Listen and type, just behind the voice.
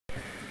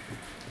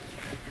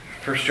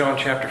1 John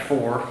chapter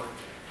 4.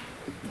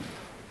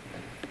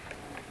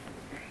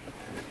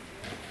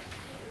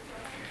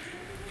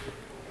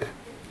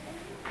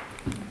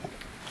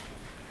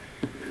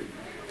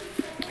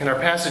 In our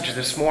passage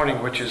this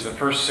morning, which is the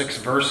first 6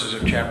 verses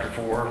of chapter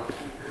 4,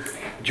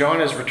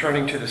 John is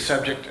returning to the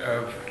subject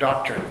of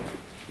doctrine.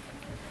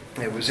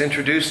 It was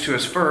introduced to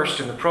us first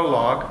in the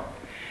prologue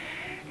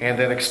and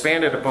then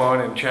expanded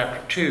upon in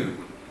chapter 2.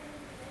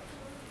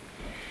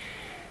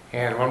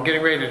 And what I'm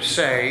getting ready to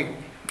say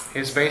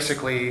is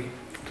basically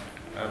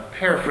a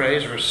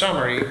paraphrase or a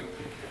summary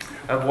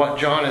of what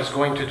John is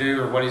going to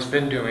do or what he's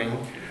been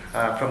doing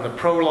from the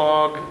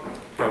prologue,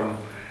 from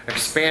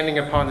expanding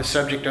upon the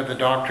subject of the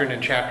doctrine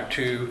in chapter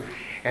 2,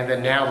 and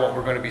then now what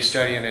we're going to be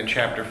studying in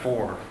chapter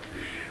 4.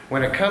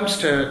 When it comes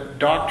to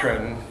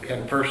doctrine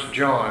in 1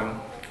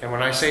 John, and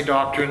when I say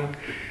doctrine,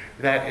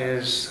 that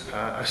is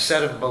a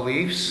set of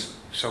beliefs.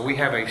 So we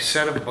have a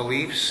set of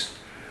beliefs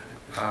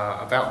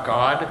about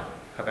God,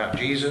 about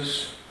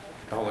Jesus,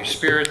 the Holy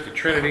Spirit, the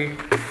Trinity,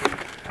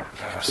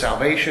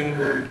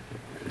 salvation.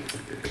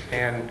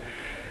 And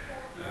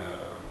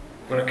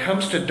when it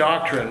comes to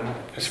doctrine,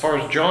 as far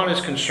as John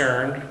is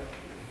concerned,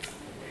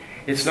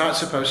 it's not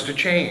supposed to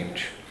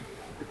change.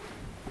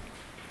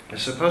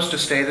 It's supposed to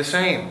stay the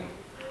same.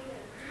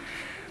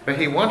 But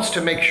he wants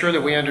to make sure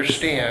that we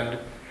understand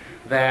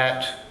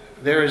that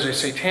there is a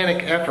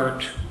satanic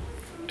effort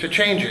to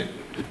change it,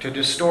 to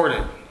distort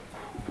it.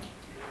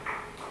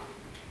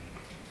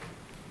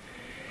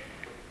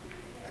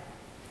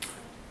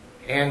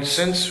 And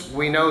since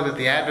we know that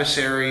the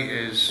adversary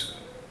is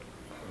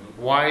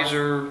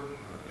wiser,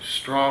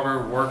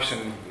 stronger, works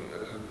in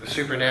the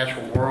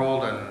supernatural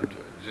world, and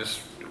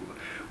just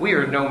we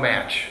are no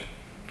match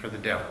for the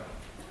devil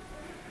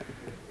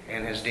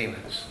and his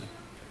demons.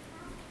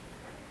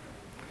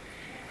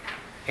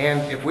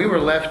 And if we were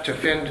left to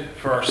fend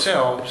for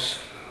ourselves,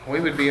 we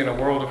would be in a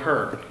world of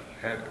hurt,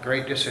 at a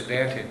great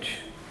disadvantage.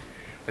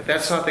 But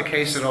that's not the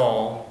case at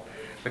all,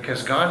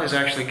 because God has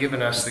actually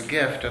given us the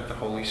gift of the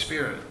Holy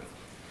Spirit.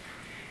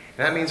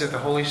 And that means that the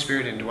Holy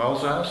Spirit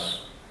indwells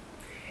us,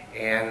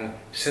 and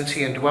since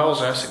He indwells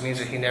us, it means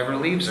that He never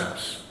leaves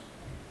us.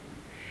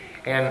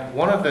 And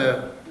one of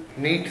the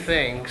neat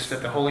things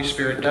that the Holy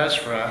Spirit does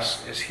for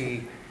us is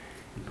He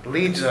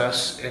leads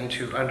us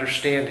into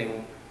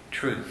understanding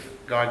truth.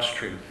 God's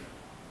truth.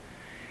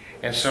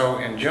 And so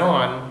in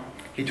John,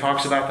 he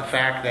talks about the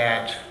fact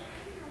that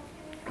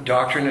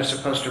doctrine is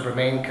supposed to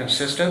remain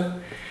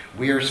consistent.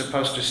 We are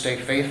supposed to stay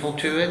faithful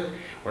to it.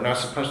 We're not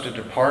supposed to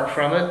depart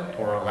from it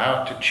or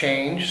allow it to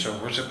change. So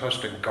we're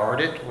supposed to guard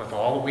it with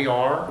all we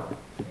are,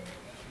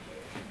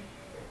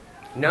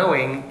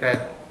 knowing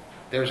that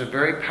there's a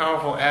very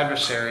powerful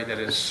adversary that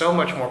is so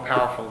much more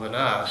powerful than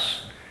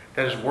us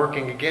that is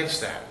working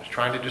against that. It's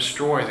trying to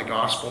destroy the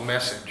gospel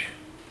message.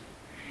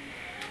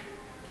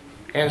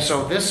 And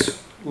so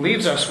this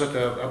leaves us with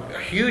a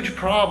huge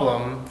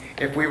problem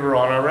if we were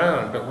on our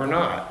own, but we're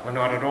not. We're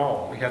not at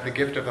all. We have the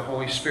gift of the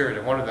Holy Spirit.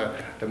 And one of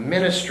the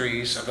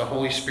ministries of the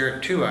Holy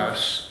Spirit to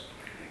us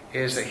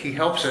is that He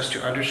helps us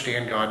to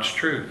understand God's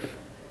truth.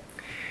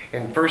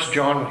 In 1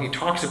 John, when he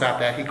talks about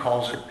that, he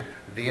calls it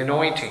the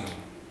anointing.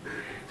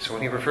 So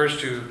when he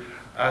refers to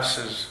us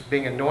as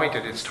being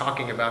anointed, it's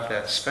talking about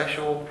that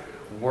special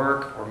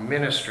work or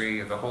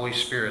ministry of the Holy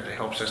Spirit that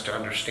helps us to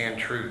understand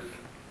truth.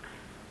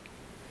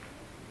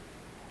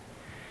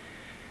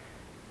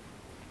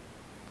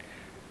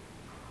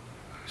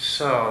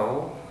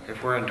 So,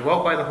 if we're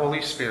indwelt by the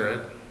Holy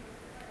Spirit,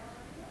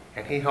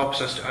 and He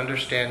helps us to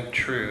understand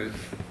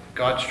truth,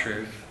 God's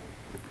truth,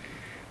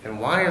 then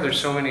why are there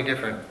so many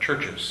different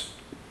churches?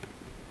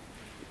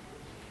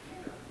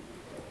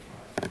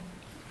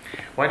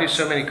 Why do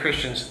so many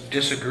Christians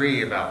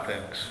disagree about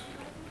things?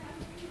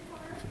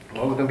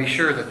 Well, we can be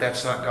sure that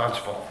that's not God's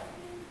fault.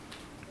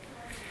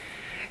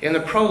 In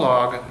the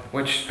prologue,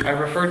 which I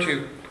refer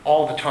to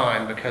all the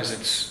time because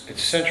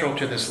it's central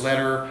to this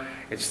letter,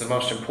 it's the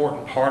most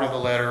important part of the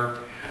letter.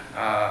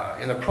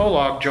 In the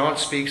prologue, John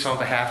speaks on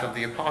behalf of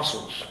the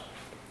apostles.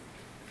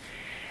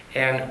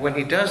 And when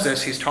he does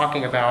this, he's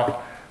talking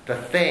about the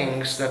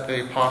things that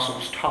the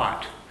apostles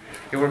taught.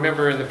 You'll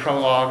remember in the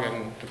prologue,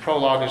 and the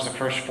prologue is the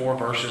first 4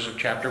 verses of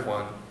chapter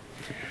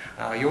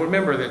 1. You'll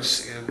remember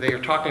that they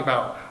are talking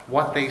about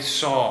what they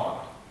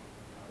saw,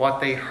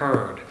 what they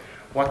heard,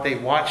 what they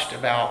watched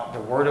about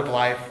the Word of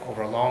life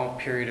over a long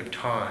period of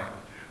time,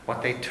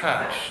 what they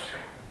touched.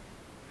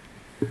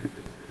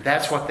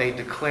 That's what they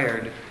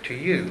declared to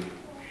you.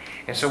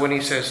 And so when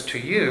he says to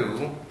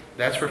you,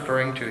 that's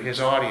referring to his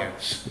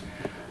audience.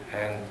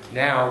 And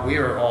now we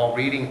are all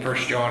reading 1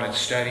 John and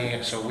studying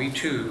it, so we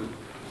too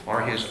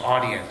are his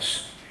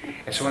audience.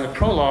 And so in the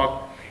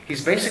prologue,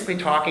 he's basically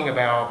talking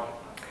about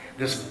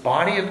this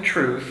body of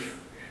truth,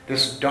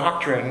 this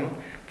doctrine,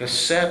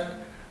 this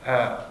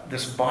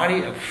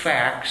body of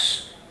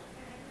facts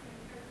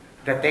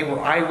that they were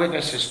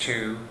eyewitnesses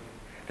to,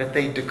 that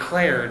they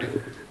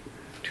declared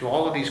to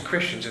all of these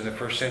Christians in the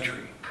first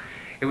century.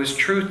 It was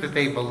truth that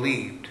they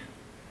believed.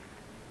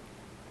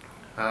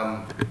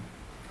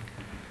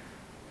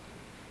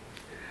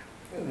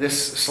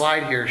 this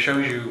slide here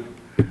shows you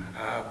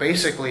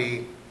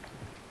basically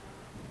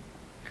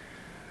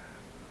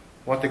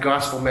what the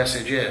gospel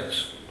message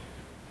is.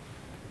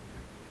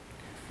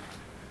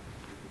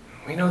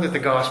 We know that the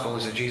gospel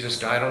is that Jesus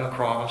died on the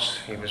cross,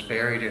 He was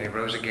buried, and He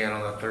rose again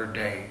on the third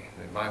day.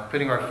 And by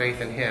putting our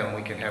faith in Him,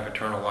 we can have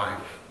eternal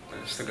life.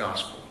 That's the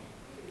gospel.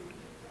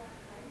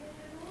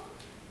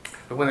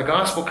 But when the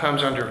gospel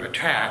comes under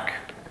attack,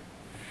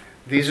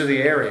 these are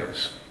the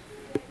areas.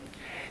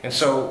 And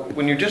so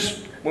when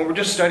we're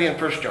just studying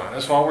 1 John,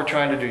 that's all we're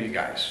trying to do, you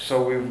guys.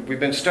 So we've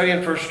been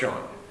studying 1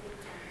 John.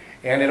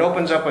 And it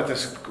opens up with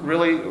this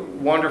really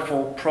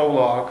wonderful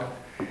prologue,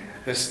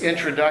 this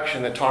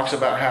introduction that talks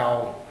about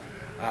how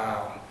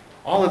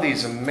all of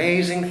these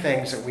amazing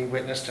things that we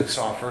witnessed and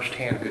saw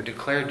firsthand have been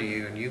declared to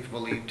you, and you've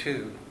believed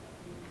too.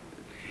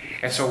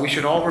 And so we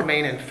should all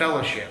remain in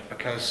fellowship,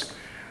 because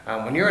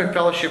when you're in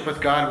fellowship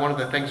with God, one of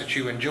the things that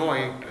you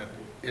enjoy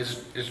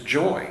is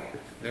joy.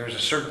 There's a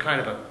certain kind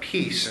of a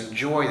peace and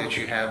joy that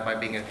you have by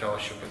being in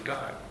fellowship with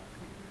God.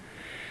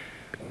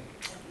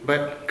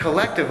 But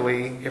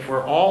collectively, if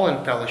we're all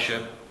in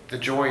fellowship, the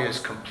joy is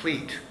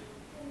complete.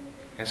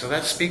 And so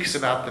that speaks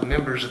about the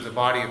members of the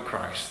body of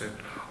Christ, that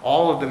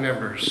all of the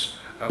members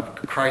of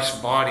Christ's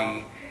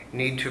body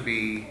need to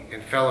be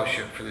in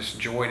fellowship for this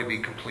joy to be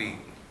complete.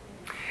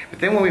 But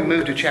then when we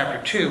move to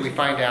chapter 2, we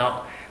find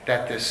out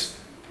that this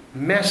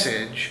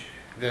message,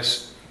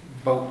 this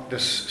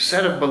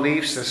set of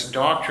beliefs, this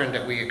doctrine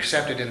that we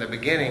accepted in the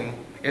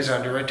beginning is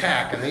under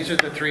attack. And these are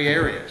the three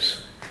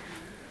areas.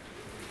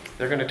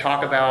 They're going to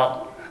talk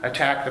about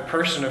attack the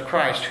person of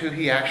Christ, who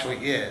He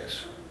actually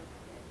is.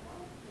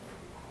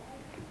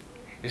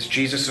 Is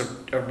Jesus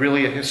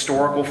really a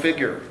historical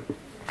figure?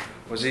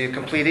 Was He a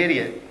complete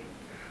idiot?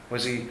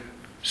 Was He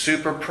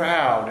super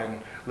proud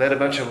and led a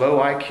bunch of low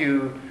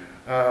IQ,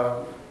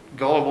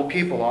 gullible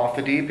people off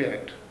the deep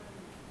end?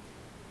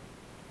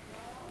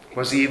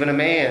 Was He even a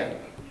man?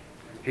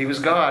 He was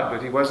God,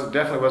 but He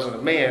definitely wasn't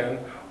a man,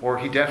 or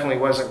He definitely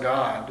wasn't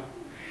God.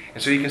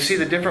 And so you can see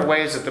the different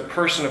ways that the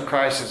person of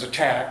Christ is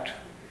attacked,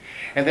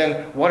 and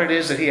then what it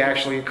is that He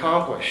actually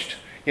accomplished.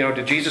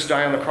 Did Jesus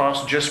die on the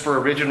cross just for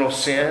original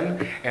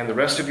sin, and the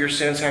rest of your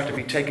sins have to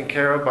be taken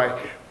care of by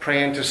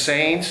praying to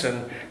saints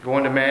and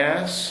going to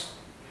Mass?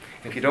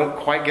 If you don't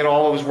quite get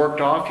all those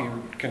worked off,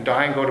 you can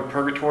die and go to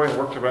purgatory and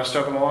work the rest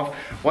of them off.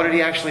 What did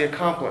He actually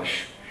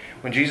accomplish?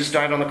 When Jesus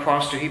died on the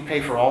cross, did He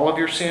pay for all of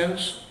your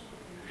sins?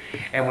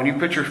 And when you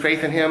put your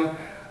faith in Him,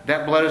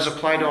 that blood is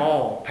applied to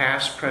all,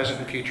 past, present,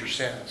 and future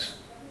sins.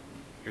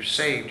 You're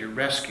saved, you're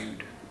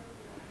rescued.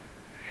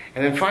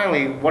 And then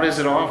finally, what does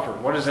it offer?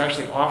 What is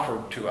actually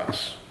offered to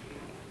us?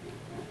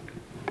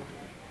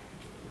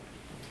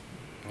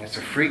 It's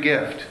a free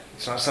gift.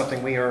 It's not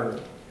something we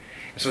earn.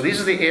 And so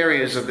these are the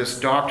areas of this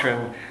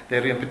doctrine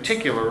that in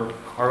particular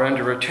are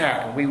under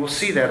attack. And we will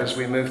see that as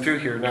we move through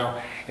here.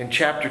 Now, in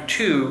chapter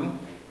 2,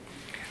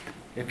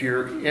 if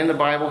you're in the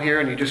Bible here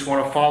and you just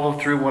want to follow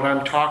through what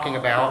I'm talking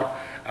about,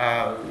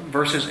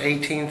 verses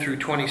 18 through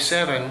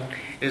 27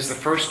 is the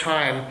first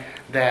time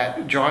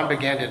that John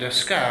began to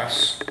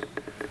discuss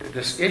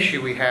this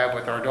issue we have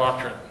with our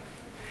doctrine.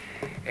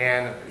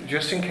 And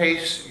just in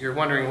case you're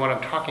wondering what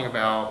I'm talking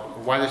about,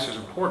 why this is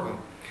important,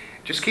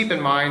 just keep in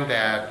mind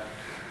that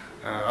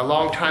a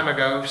long time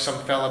ago, some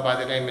fellow by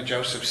the name of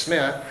Joseph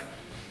Smith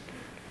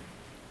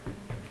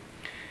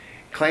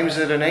claims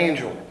that an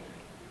angel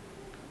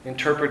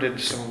interpreted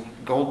some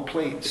gold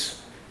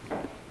plates,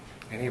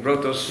 and he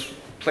wrote those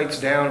plates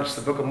down. It's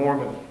the Book of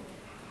Mormon.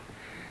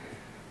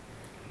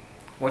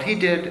 What he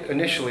did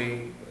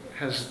initially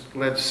has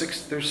led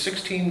there's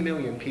 16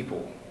 million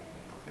people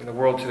in the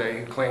world today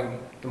who claim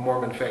the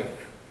Mormon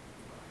faith.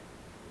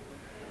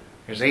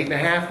 There's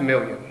 8.5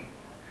 million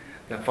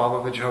that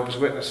follow the Jehovah's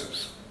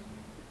Witnesses.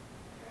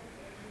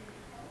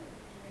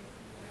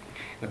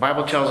 The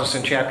Bible tells us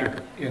in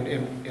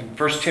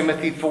 1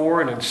 Timothy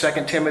 4 and in 2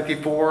 Timothy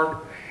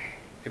 4,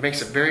 it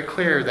makes it very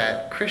clear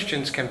that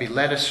Christians can be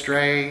led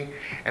astray,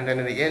 and then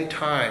in the end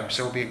times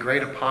there will be a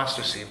great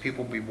apostasy and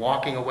people will be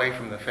walking away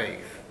from the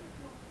faith.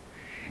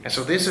 And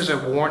so this is a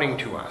warning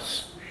to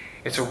us.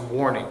 It's a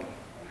warning.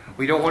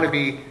 We don't want to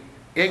be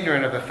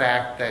ignorant of the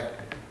fact that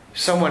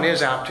someone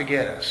is out to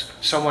get us.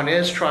 Someone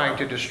is trying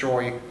to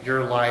destroy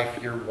your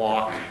life, your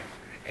walk,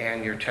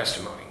 and your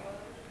testimony.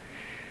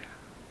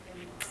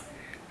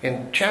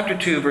 In chapter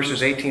 2,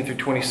 verses 18 through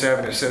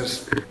 27, it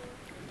says,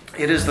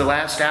 "It is the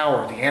last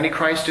hour. The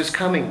Antichrist is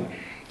coming.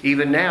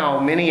 Even now,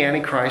 many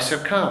Antichrists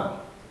have come."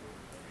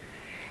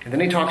 And then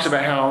he talks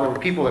about how there were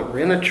people that were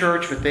in the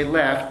church, but they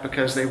left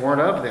because they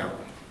weren't of them.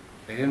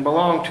 They didn't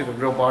belong to the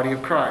real body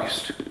of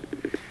Christ.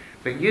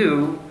 "But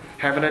you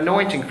have an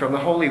anointing from the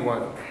Holy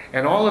One,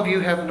 and all of you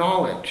have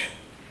knowledge."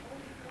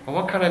 Well,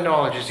 what kind of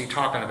knowledge is he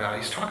talking about?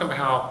 He's talking about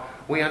how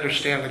we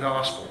understand the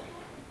gospel.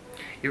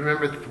 You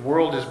remember that the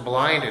world is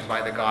blinded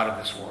by the god of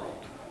this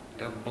world.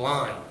 They're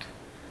blind.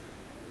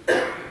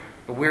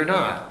 But we're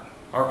not.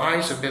 Our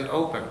eyes have been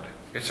opened.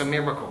 It's a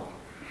miracle.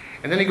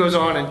 And then he goes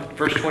on in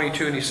verse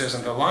 22 and he says,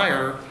 "And the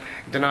liar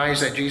denies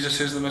that Jesus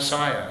is the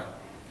Messiah.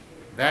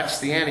 That's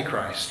the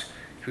Antichrist,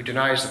 who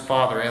denies the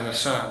Father and the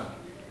Son.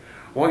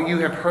 What you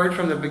have heard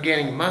from the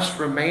beginning must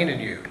remain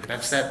in you.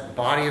 That's that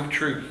body of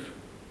truth.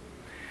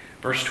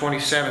 Verse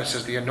 27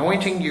 says, the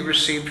anointing you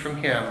received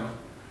from him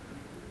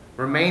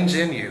remains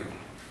in you.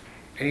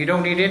 And you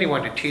don't need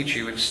anyone to teach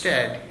you.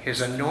 Instead, his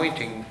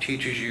anointing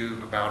teaches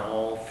you about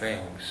all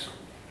things.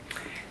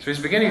 So he's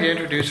beginning to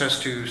introduce us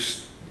to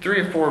 3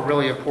 or 4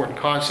 really important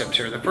concepts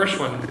here. The first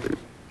one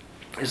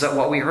is that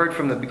what we heard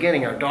from the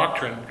beginning, our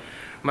doctrine,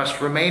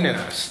 must remain in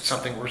us. It's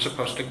something we're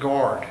supposed to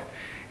guard.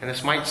 And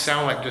this might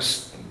sound like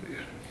just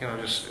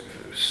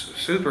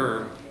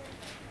super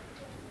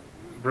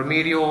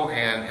remedial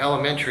and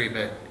elementary,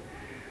 but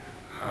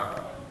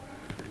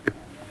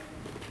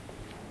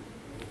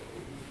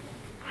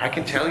I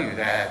can tell you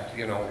that,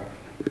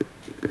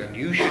 and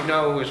you should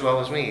know as well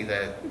as me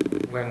that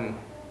when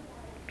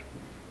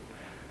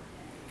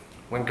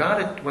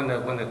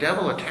the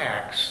devil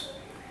attacks,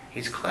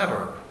 he's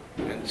clever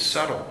and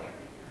subtle,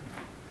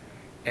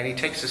 and he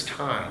takes his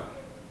time.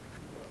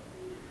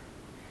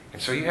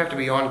 And so you have to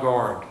be on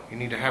guard. You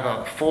need to have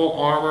a full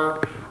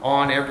armor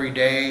on every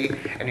day,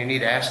 and you need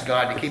to ask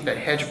God to keep that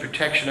hedge of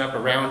protection up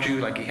around you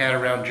like he had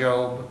around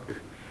Job,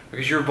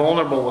 because you're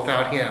vulnerable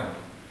without him.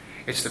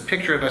 It's the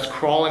picture of us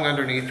crawling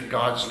underneath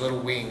God's little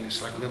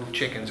wings, like little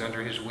chickens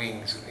under his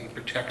wings, and he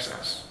protects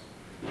us.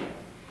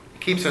 He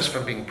keeps us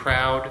from being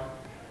proud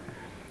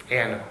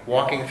and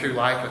walking through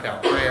life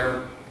without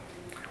prayer,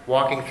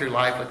 walking through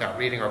life without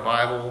reading our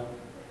Bible,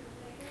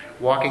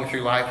 walking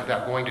through life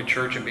without going to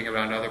church and being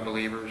around other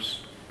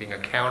believers, being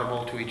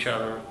accountable to each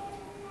other.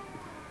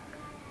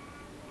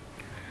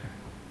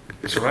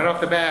 So right off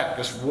the bat,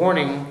 this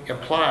warning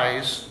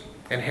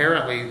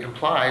inherently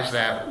implies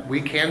that we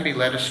can be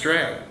led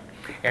astray.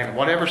 And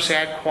whatever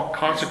sad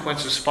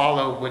consequences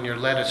follow when you're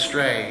led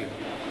astray,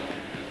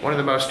 one of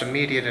the most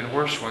immediate and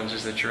worst ones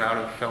is that you're out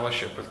of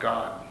fellowship with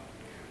God.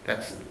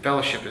 That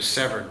fellowship is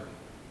severed.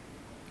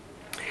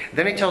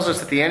 Then he tells us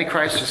that the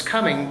Antichrist is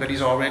coming, but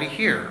he's already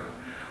here.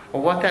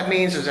 Well, what that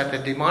means is that the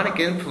demonic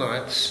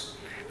influence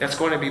that's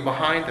going to be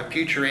behind the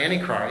future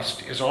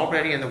Antichrist is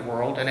already in the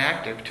world and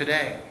active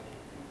today.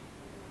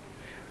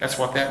 That's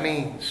what that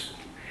means.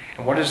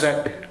 And what is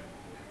that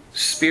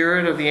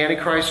spirit of the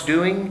Antichrist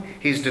doing?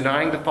 He's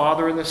denying the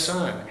Father and the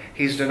Son.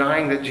 He's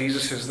denying that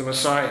Jesus is the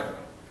Messiah.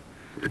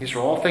 These are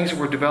all things that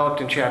were developed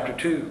in chapter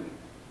 2.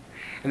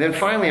 And then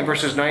finally in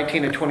verses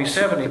 19 and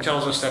 27, he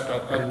tells us that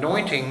the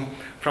anointing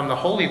from the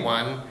Holy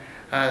One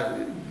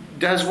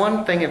does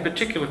one thing in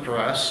particular for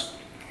us.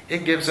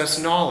 It gives us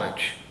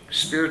knowledge,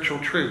 spiritual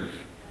truth.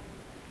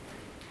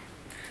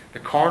 The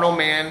carnal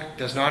man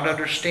does not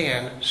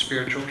understand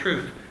spiritual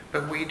truth,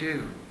 but we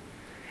do.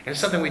 And it's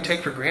something we take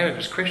for granted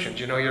as Christians.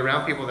 You're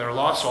around people that are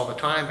lost all the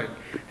time, but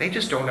they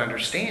just don't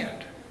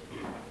understand.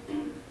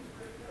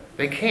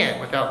 They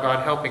can't without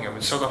God helping them.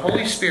 And so the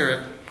Holy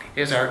Spirit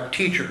is our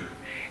teacher.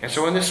 And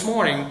so in this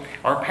morning,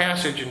 our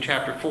passage in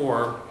chapter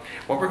 4,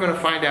 what we're going to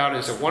find out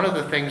is that one of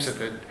the things that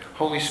the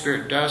Holy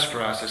Spirit does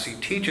for us is he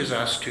teaches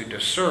us to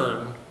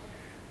discern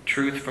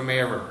truth from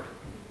error.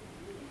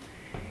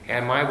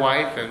 And my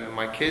wife and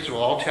my kids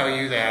will all tell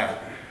you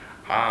that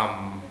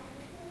I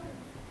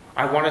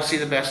want to see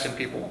the best in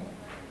people.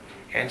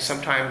 And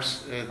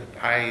sometimes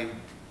I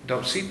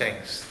don't see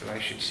things that I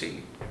should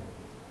see.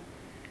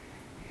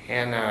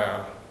 And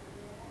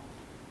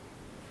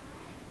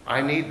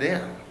I need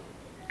them.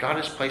 God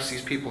has placed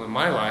these people in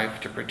my life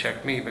to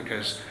protect me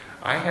because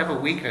I have a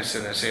weakness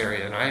in this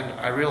area, and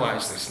I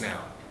realize this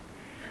now.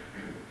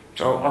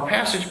 So our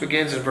passage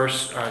begins in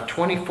verse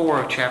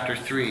 24 of chapter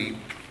 3,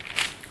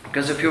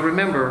 because if you'll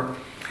remember,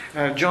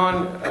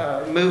 John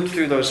moved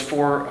through those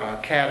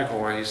 4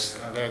 categories.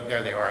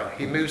 There they are.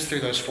 He moves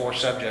through those 4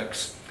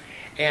 subjects.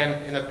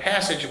 And in the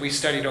passage we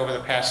studied over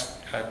the past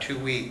 2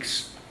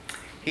 weeks,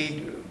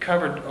 he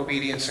covered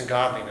obedience and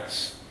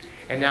godliness.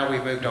 And now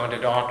we've moved on to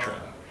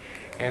doctrine.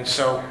 And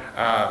so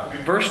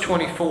verse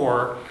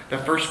 24, the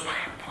first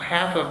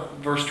half of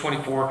verse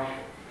 24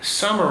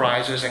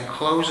 summarizes and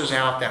closes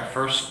out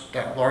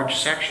that large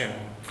section.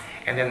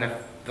 And then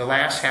the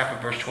last half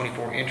of verse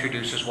 24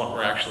 introduces what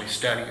we're actually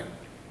studying.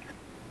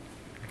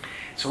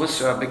 So let's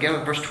begin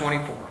with verse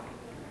 24.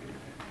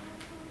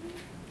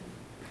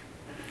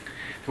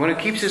 The one who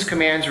keeps his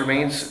commands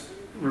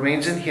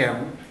remains in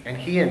him, and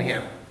he in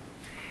him.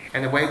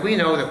 And the way we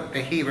know that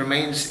he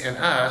remains in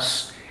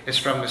us is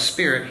from the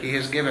Spirit he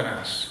has given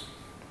us.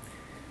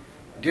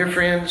 Dear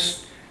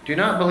friends, do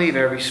not believe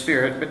every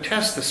spirit, but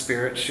test the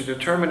spirits to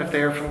determine if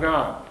they are from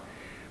God,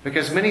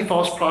 because many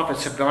false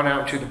prophets have gone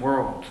out into the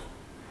world.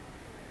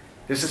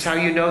 This is how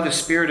you know the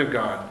Spirit of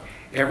God.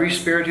 Every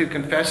spirit who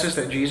confesses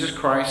that Jesus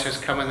Christ has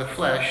come in the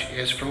flesh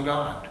is from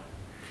God.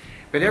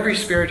 But every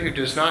spirit who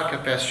does not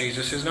confess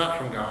Jesus is not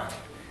from God.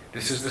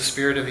 This is the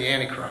spirit of the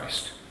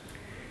Antichrist.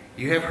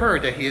 You have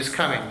heard that he is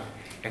coming,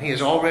 and he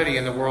is already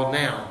in the world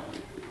now.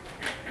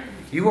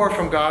 You are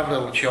from God,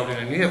 little children,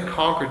 and you have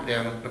conquered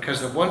them, because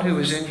the one who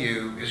is in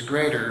you is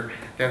greater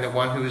than the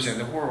one who is in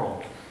the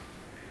world.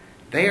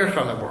 They are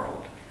from the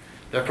world.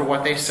 Therefore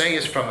what they say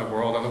is from the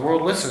world, and the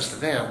world listens to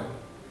them.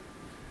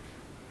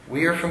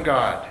 We are from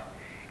God.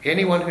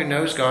 Anyone who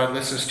knows God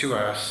listens to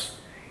us.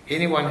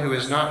 Anyone who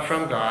is not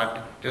from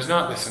God does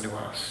not listen to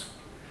us.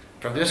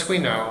 From this we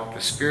know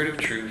the spirit of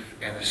truth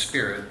and the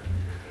spirit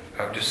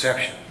of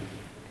deception.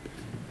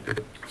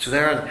 So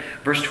there in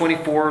verse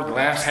 24, the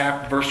last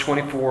half of verse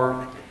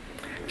 24,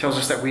 tells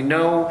us that we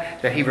know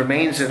that he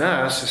remains in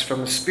us is from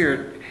the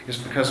Spirit, is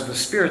because of the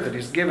Spirit that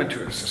he's given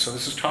to us. And so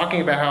this is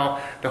talking about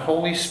how the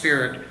Holy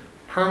Spirit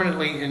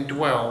permanently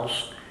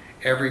indwells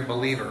every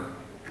believer.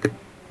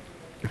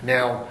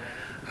 Now,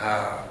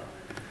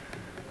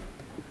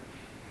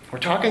 we're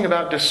talking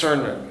about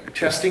discernment,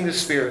 testing the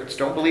spirits.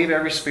 Don't believe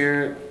every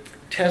spirit.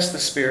 Test the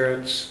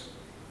spirits.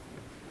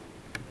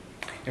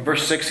 In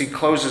verse 6, he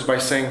closes by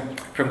saying,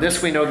 from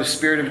this we know the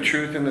spirit of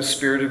truth and the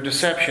spirit of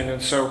deception.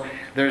 And so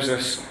there's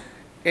this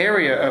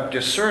area of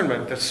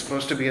discernment that's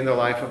supposed to be in the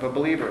life of a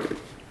believer.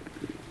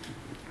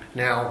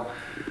 Now,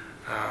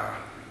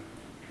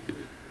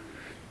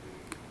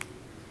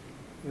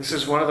 this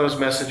is one of those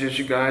messages,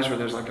 you guys, where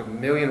there's like a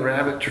million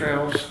rabbit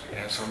trails.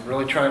 And so I'm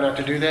really trying not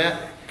to do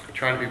that. I'm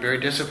trying to be very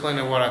disciplined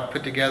in what I've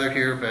put together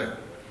here. But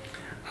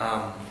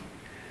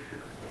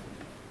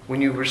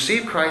when you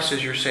receive Christ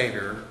as your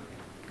Savior,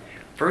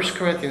 1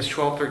 Corinthians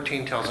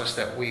 12:13 tells us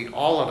that we,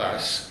 all of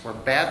us, were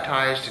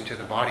baptized into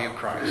the body of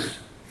Christ.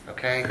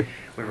 Okay?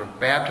 We were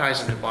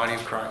baptized into the body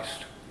of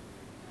Christ.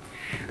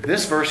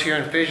 This verse here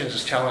in Ephesians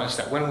is telling us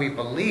that when we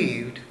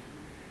believed,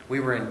 we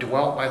were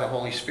indwelt by the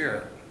Holy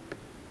Spirit.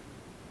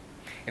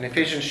 In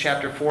Ephesians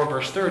chapter 4,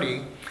 verse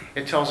 30,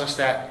 it tells us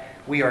that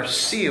we are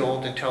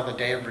sealed until the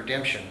day of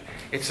redemption.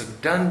 It's a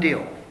done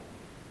deal.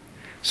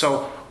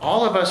 So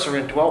all of us are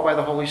indwelt by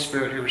the Holy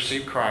Spirit who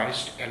received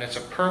Christ, and it's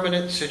a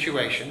permanent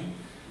situation.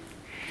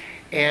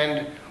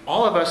 And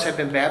all of us have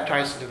been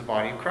baptized into the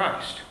body of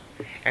Christ.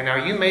 And now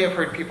you may have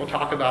heard people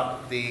talk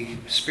about the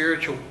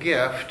spiritual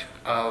gift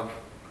of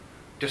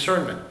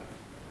discernment.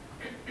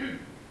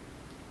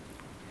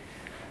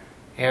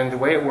 And the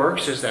way it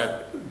works is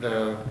that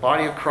the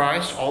body of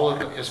Christ, all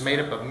of it is made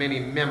up of many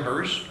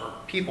members or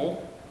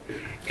people,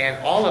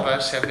 and all of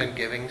us have been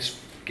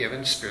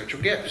given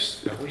spiritual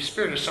gifts. The Holy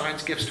Spirit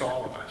assigns gifts to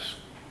all of us.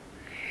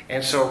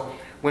 And so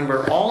when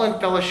we're all in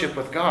fellowship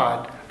with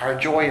God, our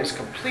joy is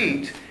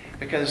complete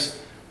because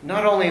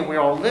not only are we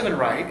all living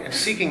right and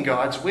seeking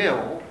God's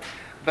will,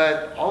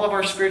 but all of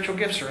our spiritual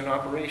gifts are in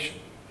operation.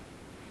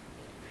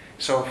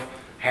 So if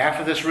half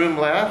of this room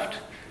left,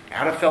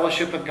 out of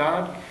fellowship with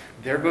God,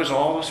 there goes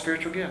all those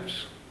spiritual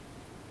gifts.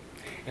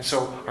 And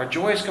so our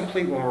joy is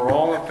complete when we're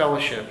all in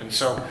fellowship. And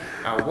so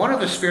one of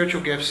the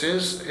spiritual gifts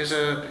is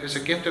a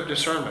gift of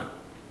discernment.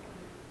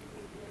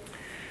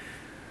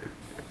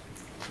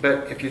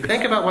 But if you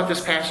think about what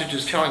this passage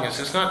is telling us,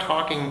 it's not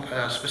talking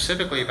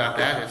specifically about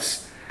that.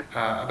 It's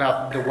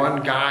about the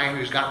one guy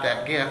who's got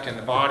that gift in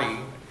the body.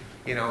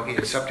 You know,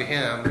 it's up to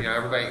him. You know,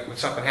 everybody, when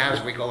something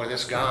happens, we go to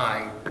this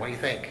guy. What do you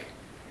think?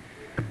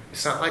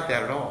 It's not like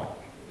that at all.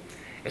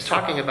 It's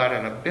talking about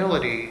an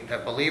ability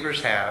that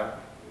believers have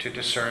to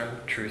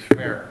discern truth from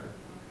error.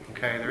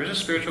 Okay, there is a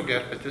spiritual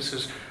gift, but this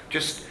is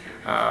just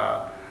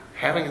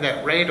having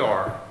that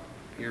radar,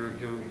 your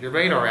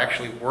radar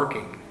actually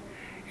working.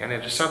 And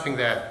it is something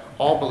that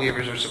all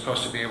believers are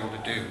supposed to be able to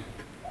do.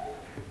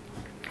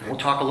 We'll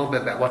talk a little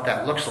bit about what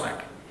that looks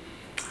like.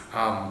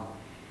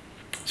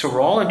 So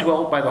we're all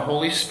indwelt by the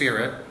Holy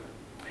Spirit,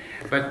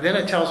 but then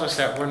it tells us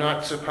that we're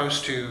not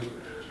supposed to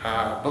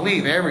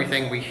believe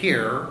everything we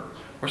hear.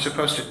 We're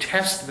supposed to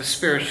test the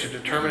spirits to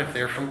determine if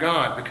they're from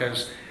God,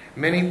 because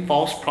many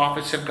false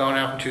prophets have gone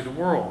out into the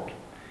world.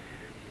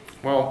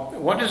 Well,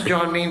 what does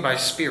John mean by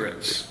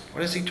spirits?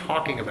 What is he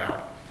talking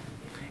about?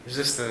 Is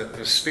this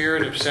the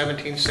spirit of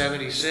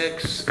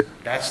 1776?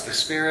 That's the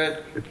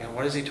spirit? And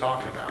what is he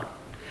talking about?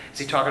 Is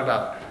he talking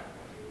about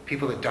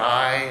people that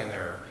die and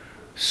their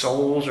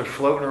souls are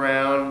floating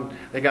around?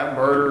 They got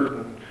murdered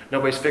and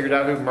nobody's figured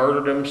out who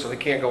murdered them, so they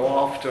can't go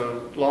off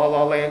to La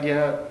La Land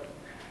yet?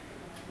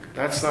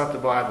 That's not the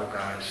Bible,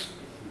 guys.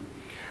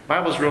 The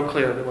Bible's real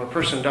clear that when a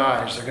person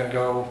dies, they're going to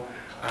go,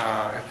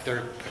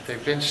 if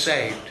they've been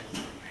saved,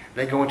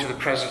 they go into the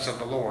presence of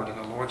the Lord,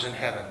 and the Lord's in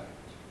heaven.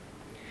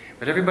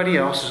 But everybody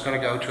else is going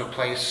to go to a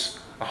place,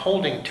 a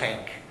holding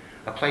tank,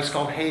 a place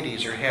called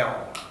Hades or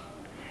hell.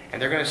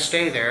 And they're going to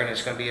stay there, and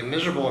it's going to be a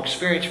miserable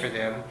experience for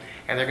them,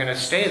 and they're going to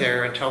stay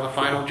there until the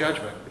final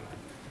judgment.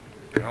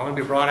 They're not going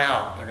to be brought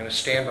out. They're going to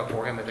stand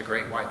before him at the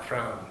great white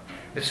throne.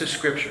 This is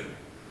Scripture.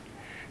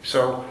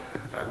 So,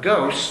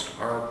 ghosts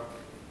are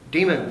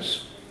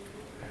demons.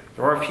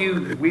 There are a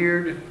few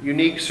weird,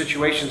 unique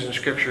situations in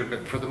Scripture,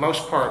 but for the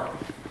most part,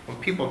 when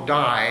people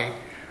die,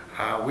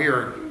 we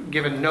are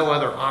given no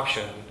other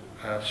option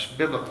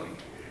biblically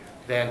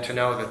than to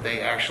know that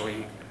they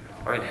actually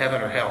are in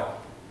heaven or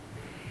hell.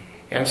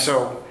 And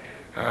so,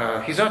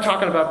 he's not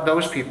talking about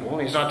those people.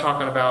 He's not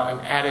talking about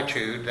an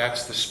attitude.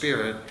 That's the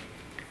spirit.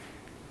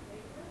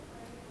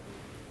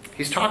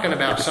 He's talking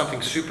about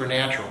something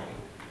supernatural.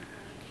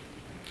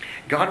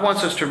 God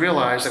wants us to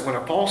realize that when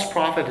a false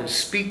prophet is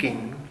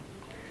speaking,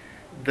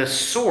 the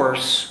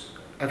source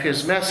of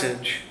his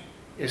message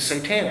is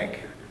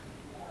satanic.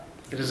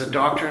 It is a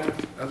doctrine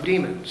of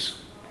demons.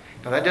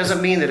 Now that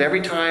doesn't mean that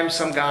every time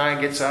some guy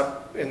gets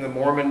up in the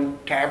Mormon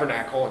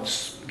tabernacle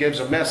and gives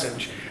a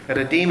message that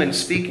a demon's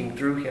speaking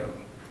through him.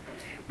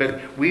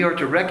 But we are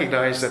to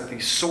recognize that the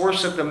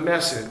source of the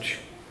message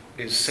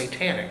is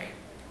satanic.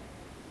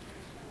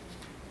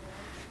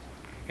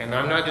 And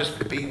I'm not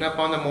just beating up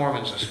on the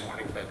Mormons this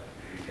morning, but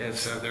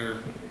it's they're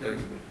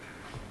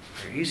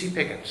easy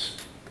pickings.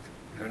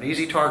 They're an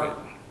easy target.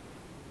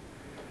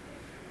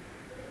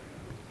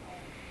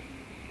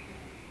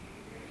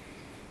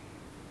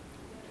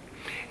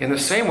 In the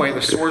same way,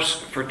 the source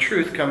for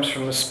truth comes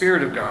from the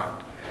Spirit of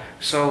God.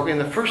 So in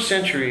the first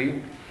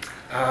century,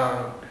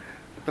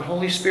 the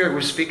Holy Spirit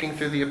was speaking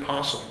through the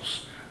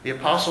apostles. The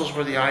apostles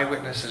were the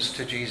eyewitnesses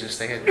to Jesus.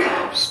 They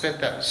had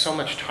spent so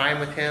much time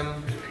with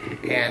him.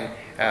 And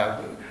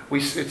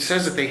it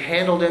says that they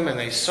handled him and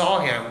they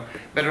saw him.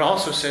 But it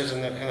also says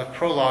in the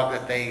prologue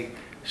that they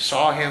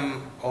saw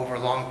him over a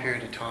long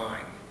period of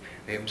time.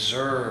 They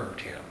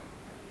observed him.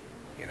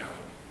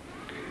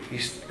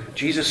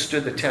 Jesus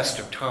stood the test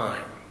of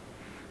time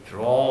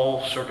through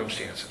all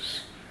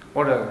circumstances.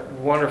 What a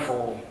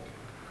wonderful,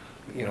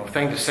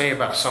 thing to say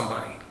about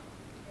somebody.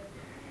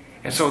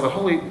 And so the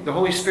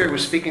Holy Spirit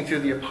was speaking through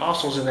the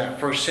apostles in that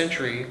first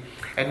century,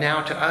 and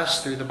now to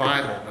us through the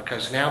Bible,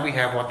 because now we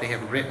have what they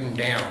have written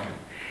down.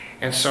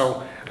 And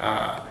so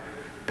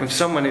when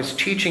someone is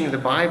teaching the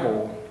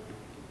Bible,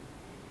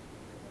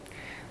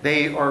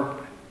 they are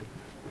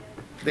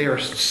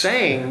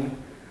saying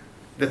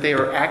that they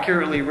are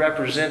accurately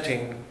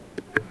representing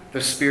the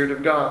Spirit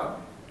of God.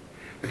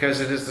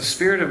 Because it is the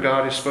Spirit of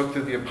God who spoke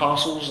through the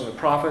apostles and the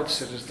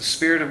prophets. It is the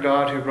Spirit of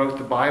God who wrote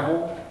the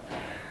Bible.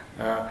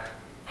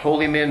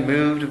 Holy men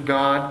moved of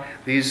God.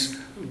 These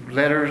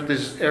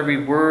letters,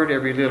 every word,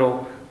 every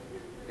little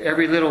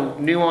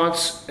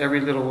nuance,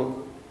 every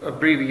little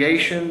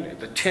abbreviation,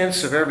 the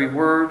tense of every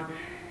word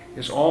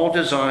is all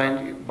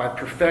designed by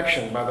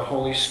perfection by the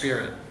Holy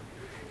Spirit.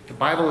 The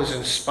Bible is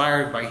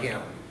inspired by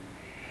Him.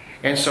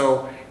 And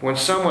so when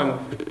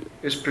someone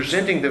is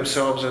presenting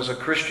themselves as a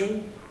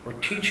Christian or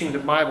teaching the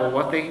Bible,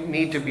 what they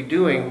need to be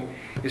doing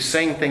is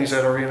saying things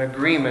that are in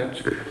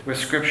agreement with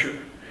Scripture.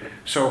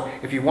 So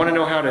if you want to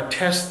know how to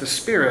test the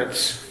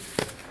spirits,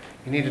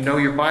 you need to know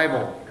your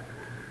Bible.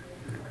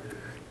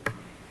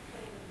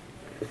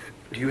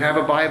 Do you have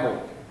a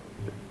Bible?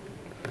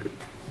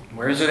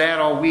 Where is it at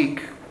all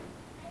week?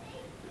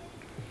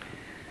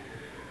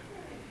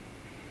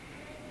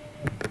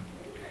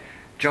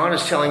 John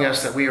is telling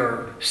us that we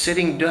are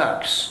sitting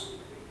ducks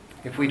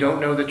if we don't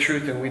know the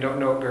truth and we don't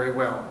know it very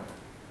well.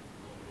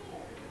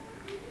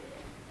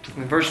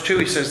 In verse 2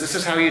 he says, "This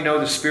is how you know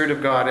the Spirit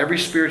of God. Every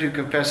spirit who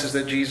confesses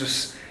that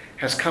Jesus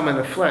has come in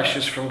the flesh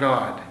is from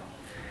God."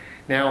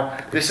 Now,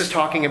 this is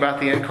talking about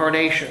the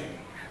incarnation,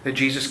 that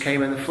Jesus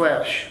came in the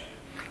flesh.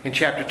 In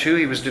chapter 2,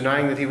 he was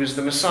denying that he was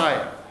the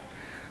Messiah.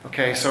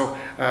 Okay, so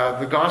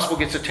the gospel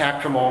gets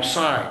attacked from all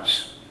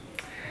sides.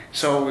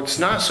 So it's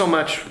not so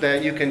much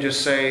that you can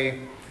just say,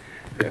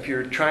 if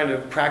you're trying to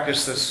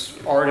practice this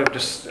art of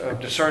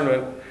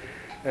discernment,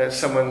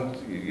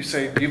 you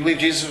say, "Do you believe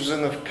Jesus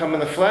was come in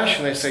the flesh?"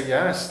 And they say,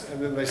 "Yes."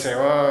 And then they say,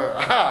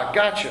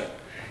 "Gotcha."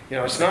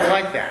 It's not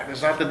like that.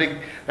 That's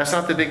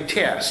not the big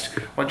test.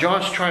 What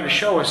John's trying to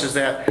show us is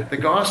that the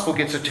gospel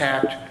gets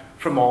attacked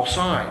from all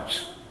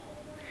sides.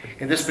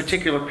 In this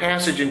particular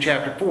passage in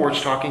chapter 4,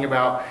 it's talking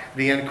about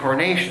the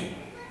incarnation.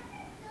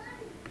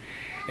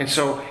 And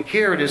so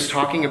here it is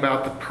talking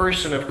about the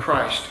person of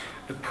Christ.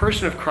 The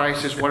person of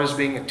Christ is what is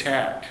being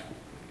attacked.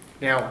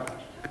 Now,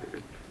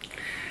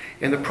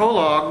 in the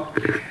prologue,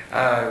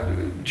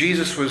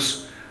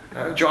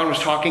 John was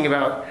talking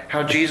about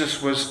how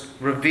Jesus was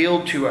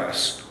revealed to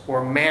us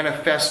or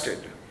manifested.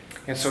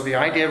 And so the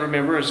idea,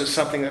 remember, is it's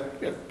something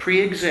that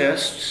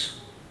pre-exists,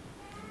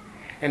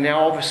 and now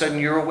all of a sudden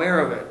you're aware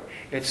of it.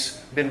 It's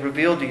been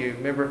revealed to you.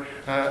 Remember,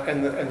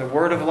 and the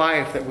word of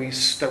life that we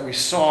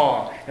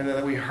saw and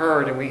that we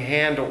heard and we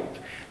handled,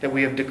 that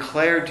we have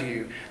declared to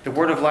you. The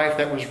word of life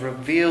that was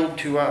revealed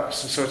to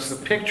us. And so it's the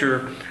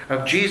picture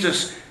of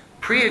Jesus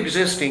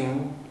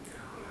pre-existing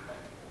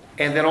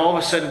and then all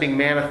of a sudden being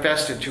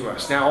manifested to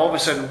us. Now all of a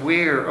sudden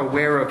we're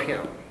aware of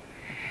Him.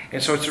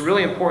 And so it's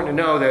really important to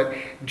know that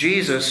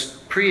Jesus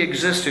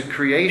pre-existed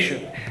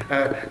creation.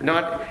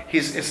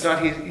 He's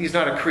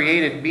not a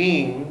created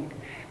being,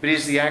 but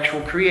He's the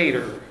actual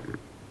creator.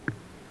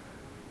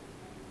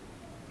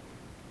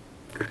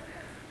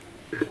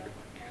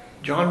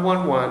 John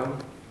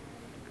 1:1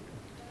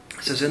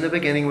 says, "In the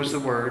beginning was the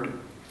Word,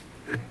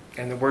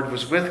 and the Word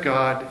was with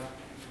God,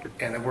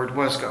 and the Word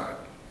was God."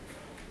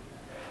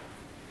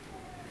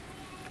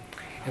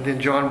 And then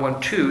John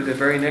 1:2, the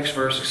very next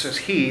verse, it says,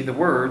 "He, the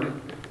Word,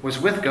 was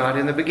with God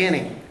in the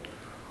beginning.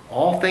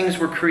 All things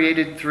were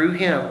created through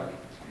Him,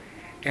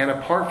 and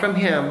apart from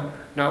Him,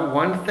 not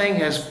one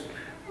thing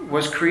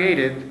was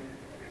created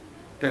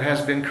that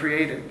has been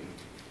created.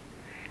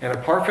 And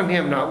apart from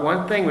Him, not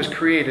one thing was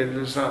created that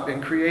has not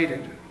been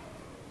created."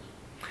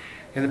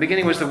 In the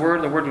beginning was the Word,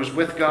 and the Word was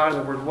with God,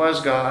 and the Word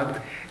was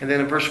God. And then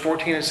in verse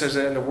 14 it says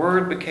that, "And the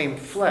Word became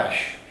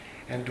flesh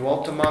and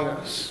dwelt among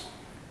us.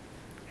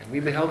 And we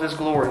beheld his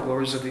glory,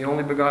 glories of the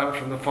only begotten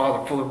from the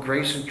Father, full of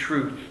grace and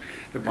truth.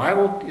 The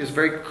Bible is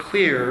very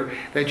clear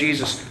that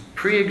Jesus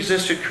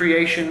pre-existed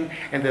creation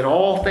and that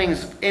all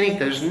things,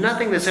 there's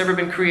nothing that's ever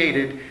been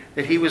created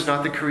that he was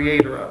not the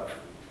creator of.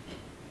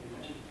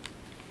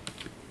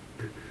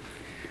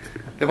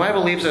 The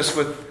Bible leaves us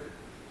with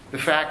the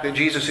fact that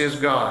Jesus is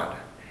God.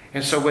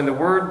 And so when the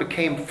Word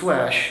became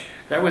flesh,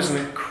 that was an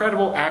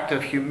incredible act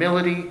of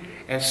humility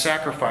and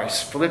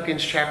sacrifice.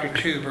 Philippians chapter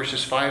 2,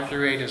 verses 5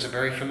 through 8 is a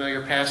very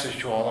familiar passage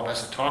to all of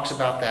us. It talks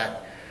about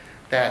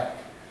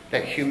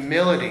that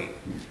humility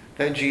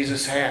that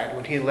Jesus had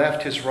when he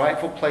left his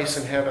rightful place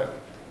in heaven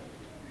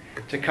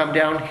to come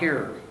down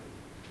here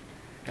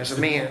as a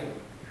man,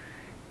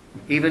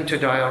 even to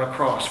die on a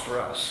cross for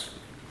us.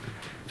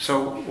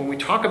 So when we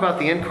talk about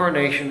the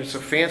incarnation, it's a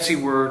fancy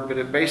word, but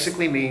it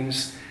basically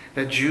means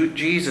that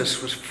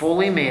Jesus was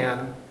fully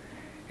man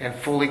and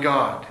fully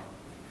God.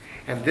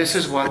 And this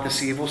is what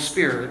this evil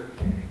spirit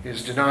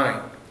is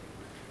denying.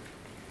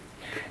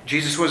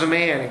 Jesus was a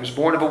man. He was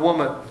born of a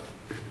woman.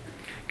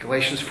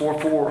 Galatians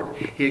 4:4.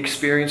 He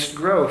experienced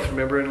growth.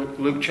 Remember in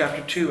Luke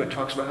chapter 2, it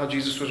talks about how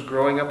Jesus was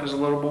growing up as a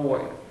little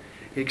boy.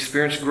 He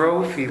experienced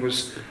growth.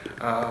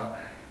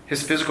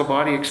 His physical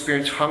body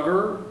experienced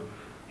hunger.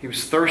 He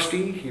was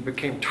thirsty. He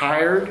became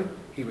tired.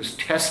 He was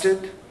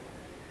tested.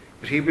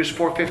 But Hebrews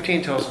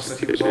 4:15 tells us that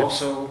he was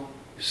also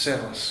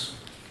sinless.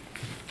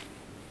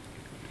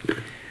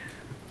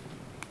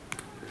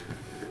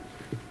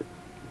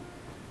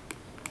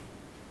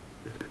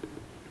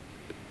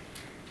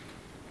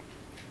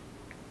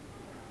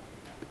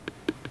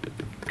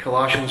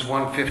 Colossians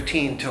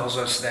 1:15 tells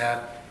us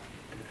that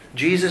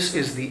Jesus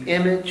is the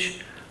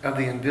image of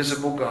the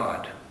invisible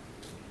God.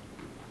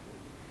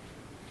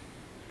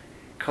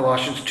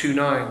 Colossians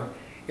 2:9,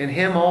 in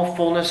him all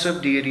fullness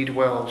of deity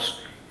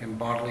dwells in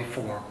bodily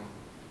form.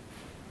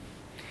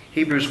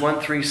 Hebrews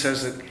 1:3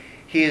 says that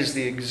he is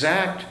the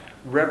exact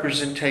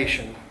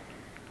representation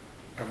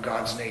of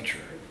God's nature.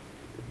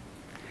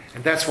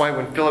 And that's why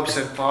when Philip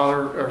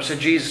said,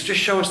 Jesus, just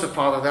show us the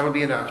Father, that'll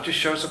be enough. Just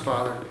show us the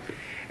Father.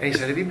 And he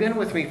said, have you been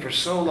with me for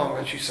so long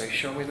that you say,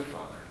 show me the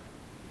Father?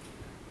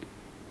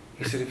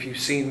 He said, if you've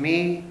seen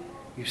me,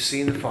 you've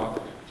seen the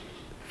Father.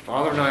 The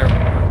Father and I are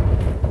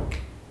one.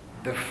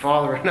 The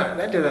Father and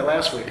I did that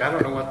last week. I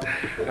don't know what.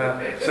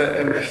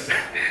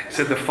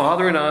 Said the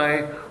Father and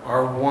I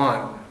are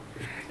one.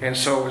 And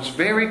so it's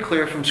very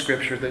clear from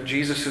Scripture that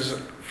Jesus is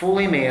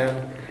fully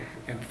man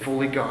and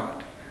fully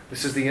God.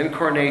 This is the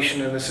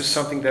incarnation, and this is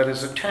something that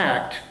is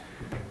attacked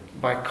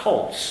by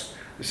cults.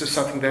 This is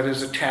something that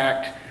is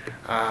attacked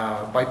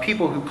by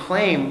people who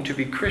claim to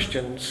be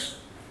Christians,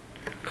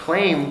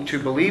 claim to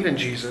believe in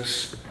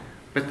Jesus,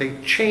 but they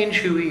change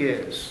who he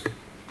is,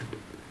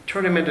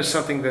 turn him into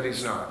something that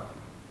he's not.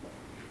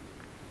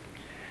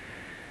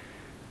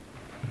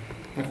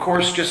 Of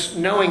course, just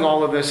knowing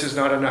all of this is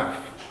not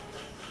enough.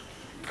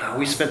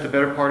 We spent the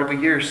better part of a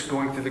year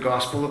going through the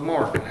Gospel of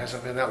Mark. It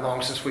hasn't been that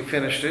long since we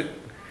finished it.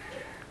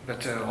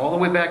 But all the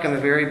way back in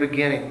the very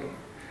beginning,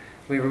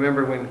 we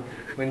remember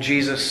when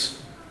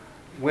Jesus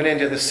went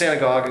into the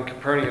synagogue in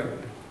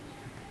Capernaum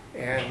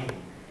and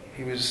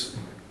he was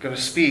going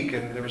to speak,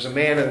 and there was a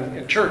man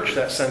in church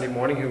that Sunday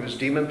morning who was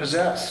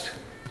demon-possessed.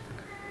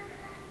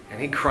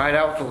 And he cried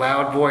out with a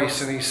loud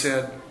voice and he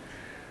said,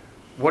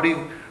 What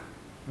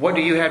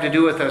do you have to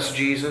do with us,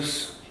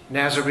 Jesus,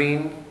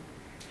 Nazarene?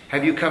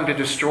 Have you come to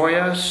destroy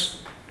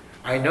us?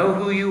 I know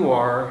who you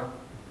are,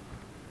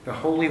 the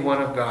Holy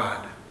One of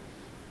God.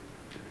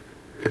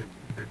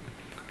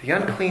 The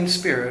unclean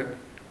spirit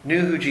knew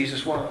who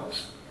Jesus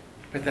was,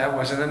 but that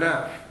wasn't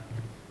enough.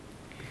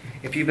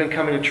 If you've been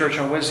coming to church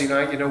on Wednesday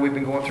night, you know we've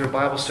been going through a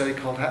Bible study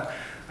called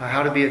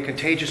How to Be a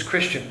Contagious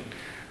Christian.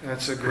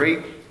 That's a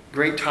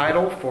great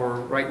title for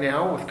right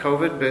now with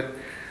COVID, but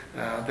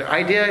the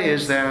idea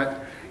is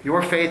that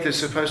your faith is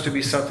supposed to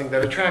be something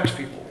that attracts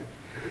people.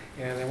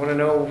 And they want to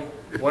know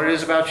what it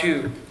is about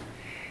you.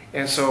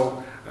 And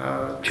so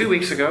 2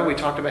 weeks ago, we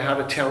talked about how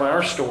to tell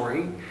our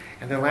story.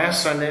 And then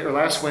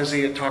last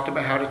Wednesday, it talked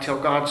about how to tell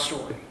God's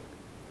story.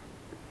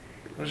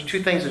 Those are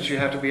two things that you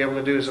have to be able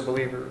to do as a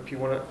believer if you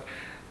want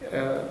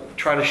to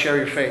try to share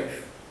your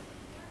faith.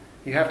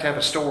 You have to have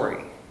a story.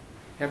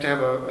 You have to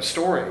have a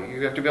story.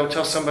 You have to be able to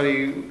tell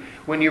somebody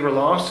when you were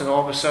lost and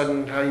all of a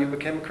sudden how you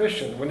became a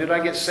Christian. When did I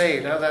get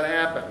saved? How did that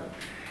happen?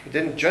 It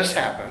didn't just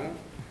happen.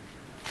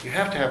 You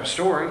have to have a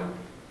story.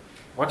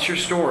 What's your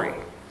story?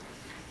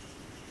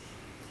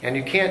 And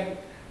you can't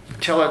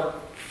tell it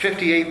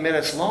 58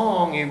 minutes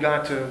long. You've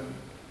got to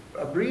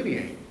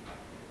abbreviate.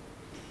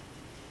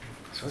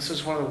 So this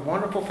is one of the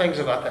wonderful things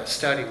about that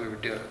study we were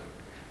doing.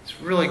 It's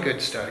a really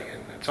good study.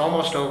 And it's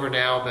almost over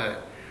now,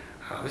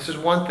 but this is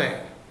one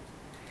thing.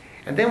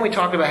 And then we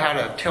talked about how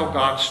to tell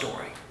God's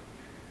story.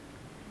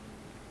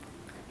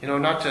 You know,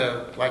 not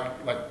to,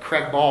 like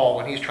Craig Ball,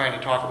 when he's trying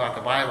to talk about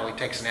the Bible, he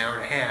takes an hour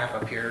and a half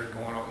up here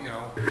going on, you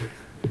know.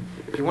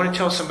 If you want to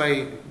tell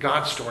somebody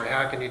God's story,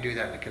 how can you do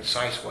that in a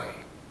concise way?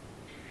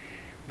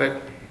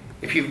 But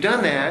if you've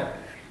done that,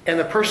 and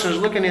the person is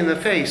looking in the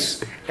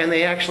face and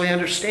they actually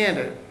understand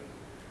it,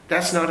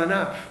 that's not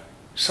enough.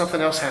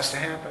 Something else has to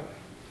happen.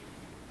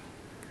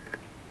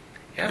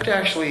 You have to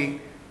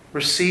actually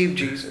receive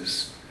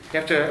Jesus. You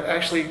have to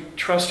actually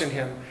trust in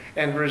Him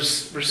and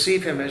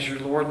receive Him as your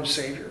Lord and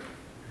Savior.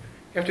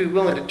 You have to be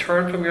willing to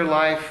turn from your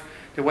life,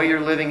 the way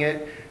you're living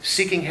it,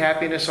 seeking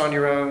happiness on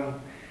your own,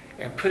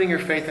 and putting your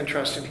faith and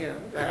trust in Him.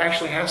 That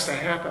actually has to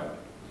happen.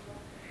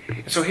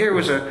 And so here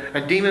was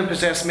a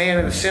demon-possessed man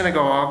in the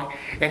synagogue,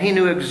 and he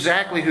knew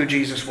exactly who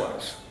Jesus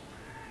was.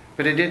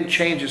 But it didn't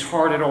change his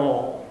heart at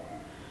all.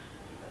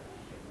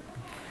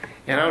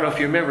 And I don't know if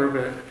you remember,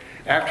 but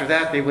after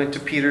that they went to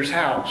Peter's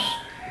house.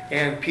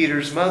 And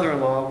Peter's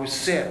mother-in-law was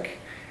sick,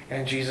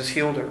 and Jesus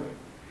healed her.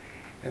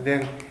 And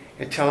then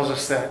it tells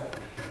us that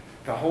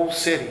the whole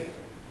city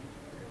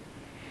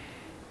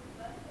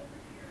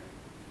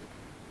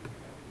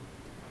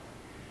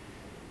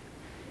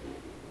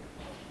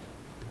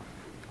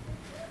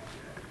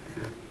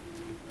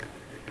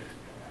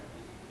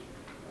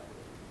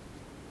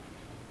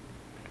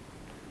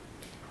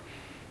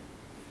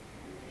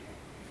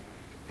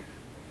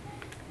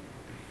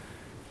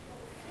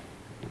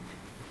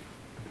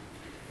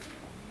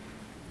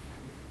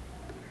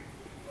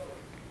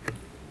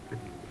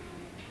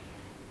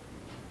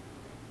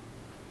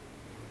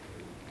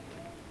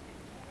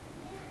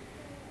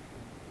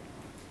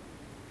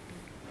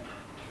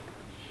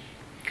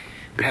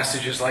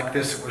passages like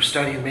this that we're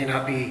studying may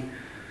not be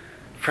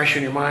fresh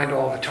in your mind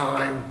all the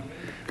time,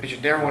 but you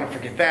never want to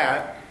forget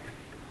that.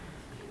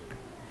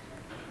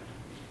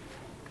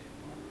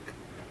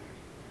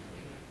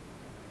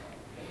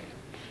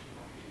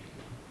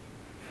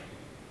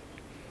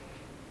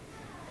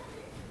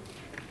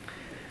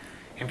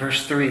 In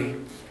verse 3, it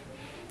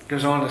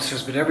goes on, it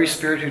says, "But every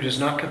spirit who does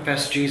not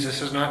confess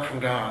Jesus is not from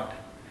God.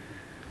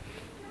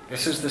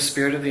 This is the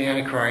spirit of the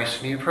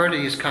Antichrist, and you've heard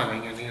he is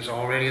coming, and he is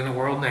already in the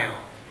world now.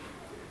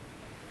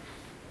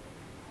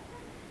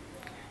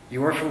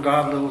 You are from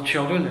God, little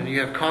children, and you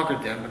have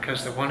conquered them,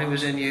 because the one who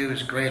is in you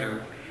is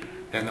greater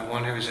than the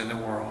one who is in the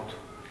world."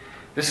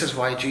 This is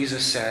why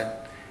Jesus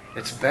said,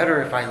 "It's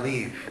better if I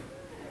leave,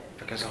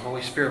 because the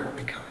Holy Spirit will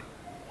be coming.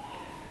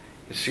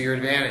 It's to your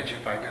advantage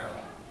if I go."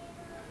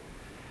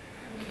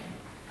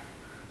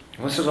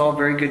 And this is all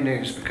very good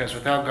news, because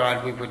without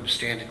God we wouldn't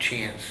stand a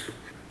chance.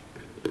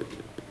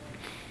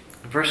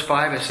 In verse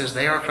 5 it says,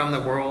 "They are from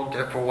the world,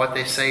 therefore what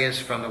they say is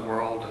from the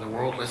world, and the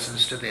world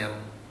listens to them."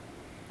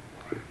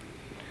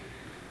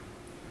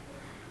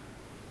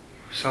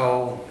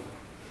 So,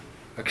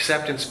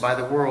 acceptance by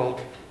the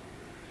world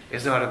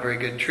is not a very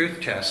good truth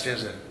test,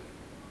 is it?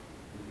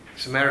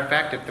 As a matter of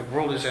fact, if the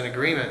world is in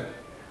agreement,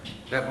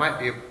 that might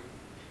be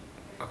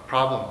a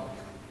problem.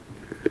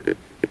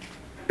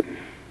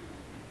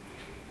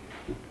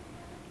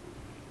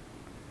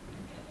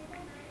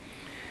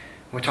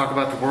 When we talk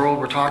about the world,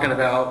 we're talking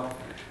about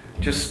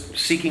just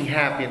seeking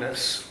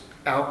happiness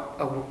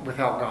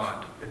without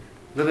God.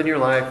 Living your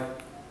life.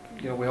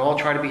 We all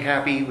try to be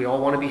happy. We all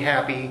want to be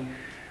happy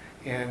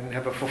and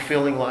have a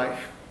fulfilling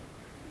life.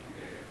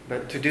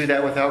 But to do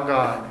that without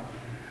God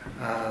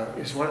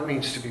is what it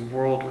means to be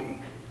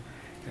worldly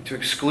and to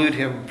exclude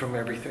Him from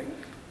everything.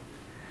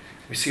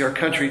 We see our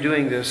country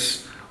doing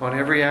this on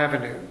every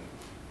avenue.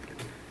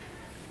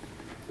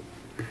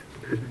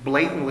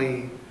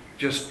 Blatantly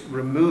just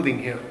removing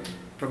Him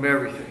from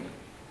everything.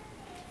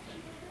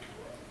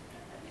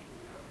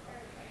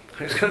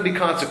 There's going to be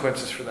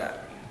consequences for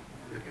that.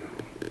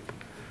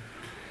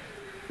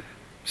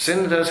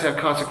 Sin does have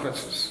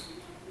consequences.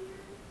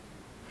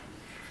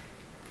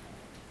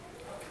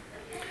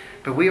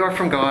 But we are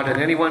from God, and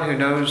anyone who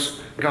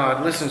knows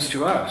God listens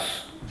to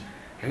us.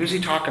 And who's He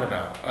talking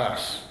about?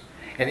 Us.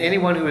 And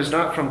anyone who is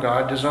not from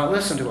God does not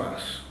listen to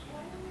us.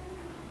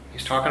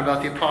 He's talking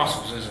about the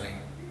apostles, isn't he?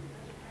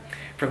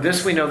 From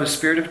this we know the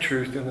spirit of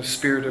truth and the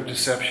spirit of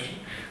deception.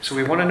 So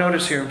we want to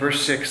notice here in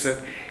verse 6 that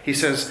he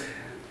says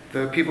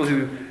the people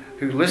who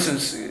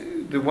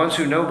listen, the ones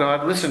who know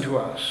God listen to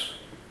us.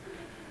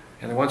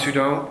 And the ones who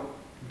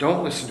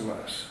don't listen to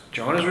us.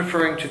 John is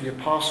referring to the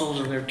apostles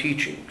and their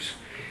teachings.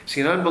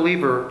 See, an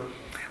unbeliever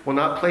will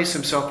not place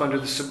himself under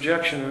the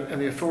subjection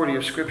and the authority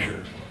of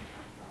Scripture.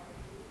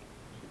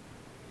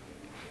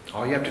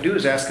 All you have to do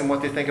is ask them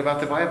what they think about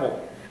the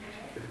Bible.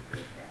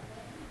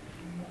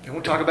 They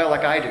won't talk about it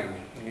like I do.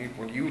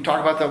 When I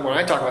talk about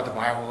the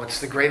Bible, it's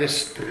the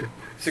greatest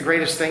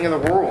thing in the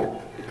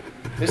world.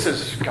 This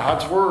is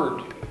God's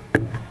Word.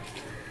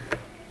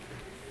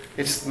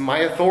 It's my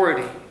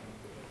authority.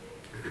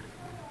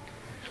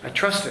 I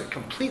trust it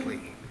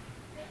completely.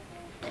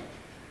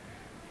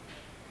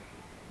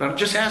 But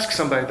just ask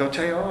somebody. They'll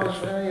tell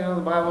you,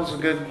 the Bible's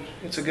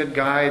it's a good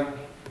guide.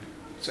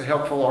 It's a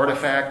helpful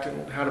artifact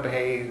in how to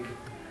behave.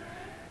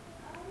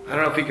 I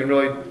don't know if you can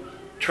really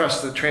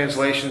trust the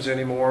translations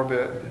anymore,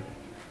 but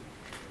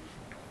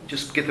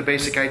just get the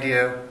basic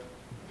idea.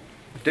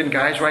 Didn't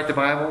guys write the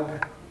Bible?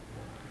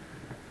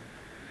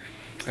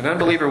 An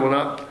unbeliever will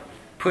not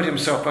put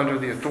himself under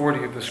the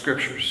authority of the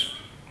Scriptures.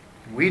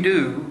 We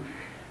do.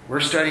 We're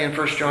studying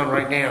 1 John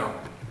right now.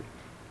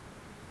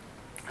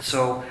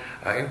 So,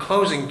 in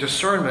closing,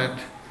 discernment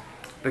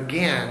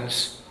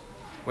begins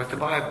with the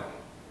Bible.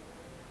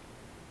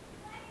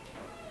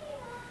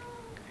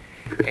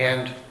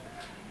 And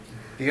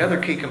the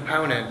other key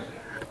component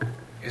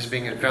is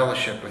being in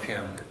fellowship with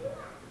Him.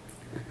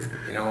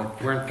 You know,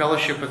 if we're in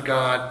fellowship with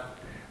God,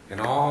 then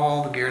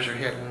all the gears are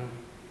hitting,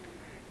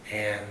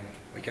 and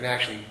we can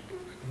actually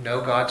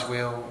know God's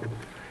will.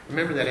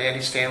 Remember that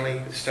Andy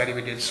Stanley study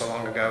we did so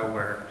long ago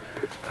where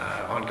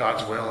on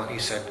God's will, and he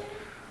said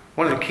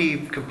one of the key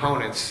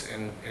components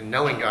in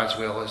knowing God's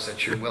will is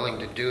that you're willing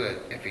to do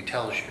it if He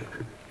tells you.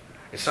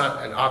 It's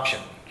not an option.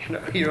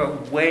 You're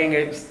not weighing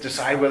it,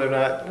 decide whether or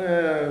not.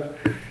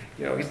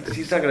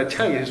 He's not going to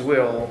tell you His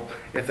will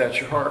if that's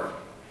your heart.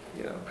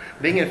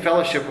 Being in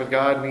fellowship with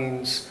God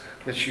means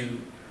that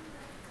you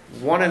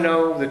want to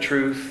know the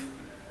truth.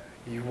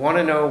 You want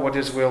to know what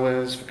His will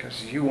is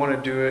because you want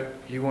to do it.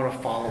 You want to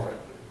follow it.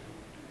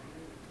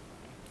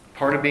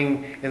 Part of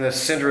being in the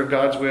center of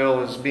God's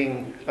will is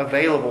being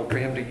available for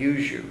Him to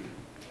use you.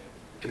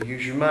 To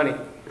use your money,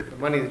 the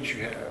money that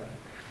you have,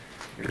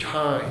 your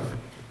time.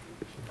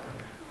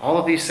 All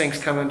of these things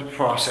come into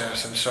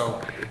process. And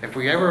so if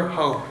we ever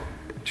hope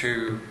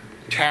to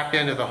tap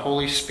into the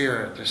Holy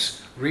Spirit,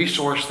 this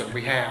resource that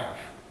we have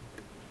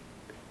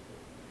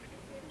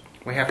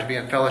to be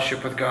in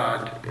fellowship with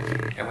God,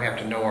 and we have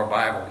to know our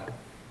Bible.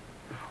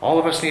 All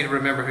of us need to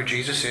remember who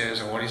Jesus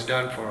is and what He's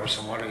done for us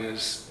and what He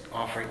is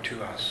offering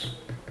to us.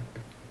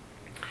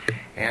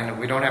 And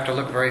we don't have to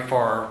look very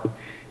far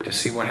to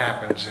see what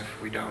happens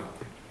if we don't.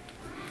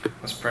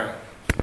 Let's pray.